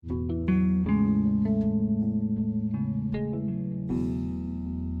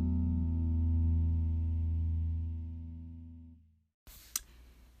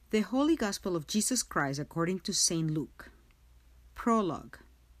The Holy Gospel of Jesus Christ according to St. Luke. Prologue.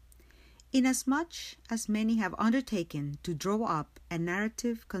 Inasmuch as many have undertaken to draw up a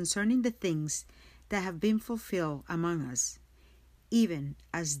narrative concerning the things that have been fulfilled among us, even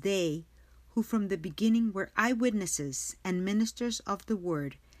as they who from the beginning were eyewitnesses and ministers of the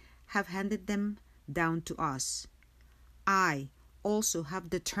word have handed them down to us, I also have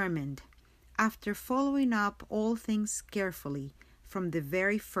determined, after following up all things carefully from the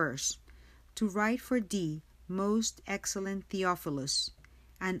very first, to write for thee, most excellent Theophilus,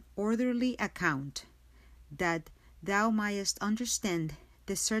 an orderly account, that thou mayest understand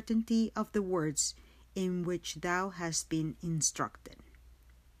the certainty of the words in which thou hast been instructed.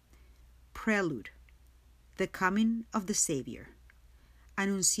 Prelude. The coming of the Savior.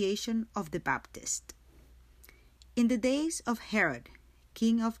 Annunciation of the Baptist. In the days of Herod,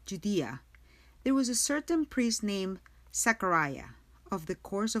 king of Judea, there was a certain priest named Zachariah of the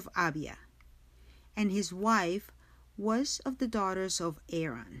course of Abia, and his wife was of the daughters of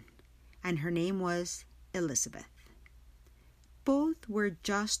Aaron, and her name was Elizabeth. Both were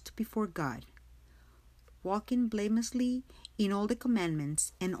just before God, walking blamelessly in all the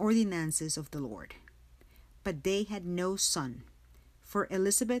commandments and ordinances of the Lord. But they had no son, for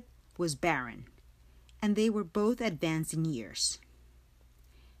Elizabeth was barren, and they were both advanced in years.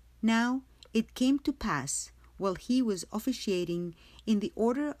 Now it came to pass, while he was officiating in the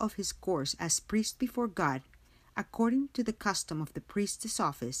order of his course as priest before God, according to the custom of the priest's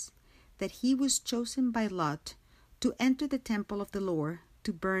office, that he was chosen by lot to enter the temple of the Lord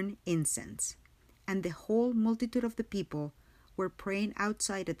to burn incense. And the whole multitude of the people were praying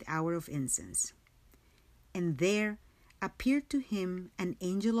outside at the hour of incense. And there appeared to him an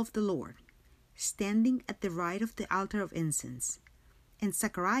angel of the Lord, standing at the right of the altar of incense. And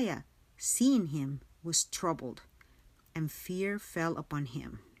Zachariah, seeing him, was troubled, and fear fell upon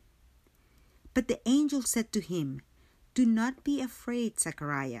him. But the angel said to him, Do not be afraid,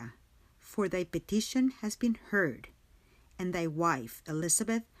 Zachariah, for thy petition has been heard, and thy wife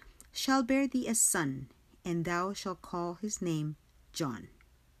Elizabeth shall bear thee a son, and thou shalt call his name John.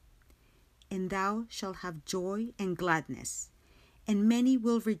 And thou shalt have joy and gladness, and many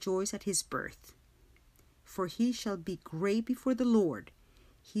will rejoice at his birth. For he shall be great before the Lord.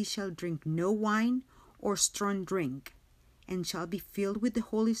 He shall drink no wine or strong drink, and shall be filled with the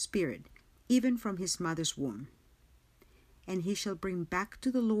Holy Spirit, even from his mother's womb. And he shall bring back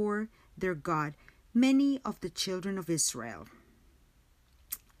to the Lord their God many of the children of Israel.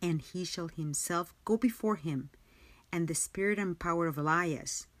 And he shall himself go before him, and the spirit and power of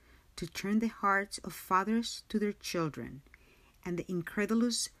Elias, to turn the hearts of fathers to their children, and the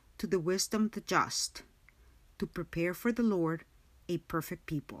incredulous to the wisdom of the just, to prepare for the Lord a perfect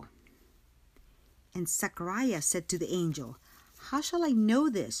people. And Zachariah said to the angel, How shall I know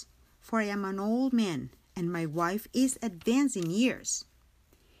this? For I am an old man, and my wife is advanced in years.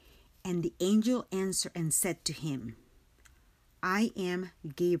 And the angel answered and said to him, I am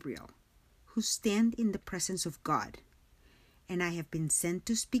Gabriel, who stand in the presence of God, and I have been sent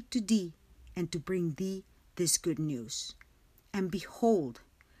to speak to thee and to bring thee this good news. And behold,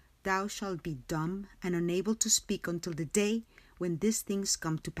 thou shalt be dumb and unable to speak until the day when these things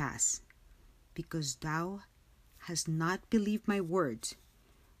come to pass, because thou hast not believed my words,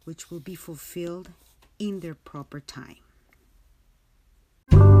 which will be fulfilled in their proper time.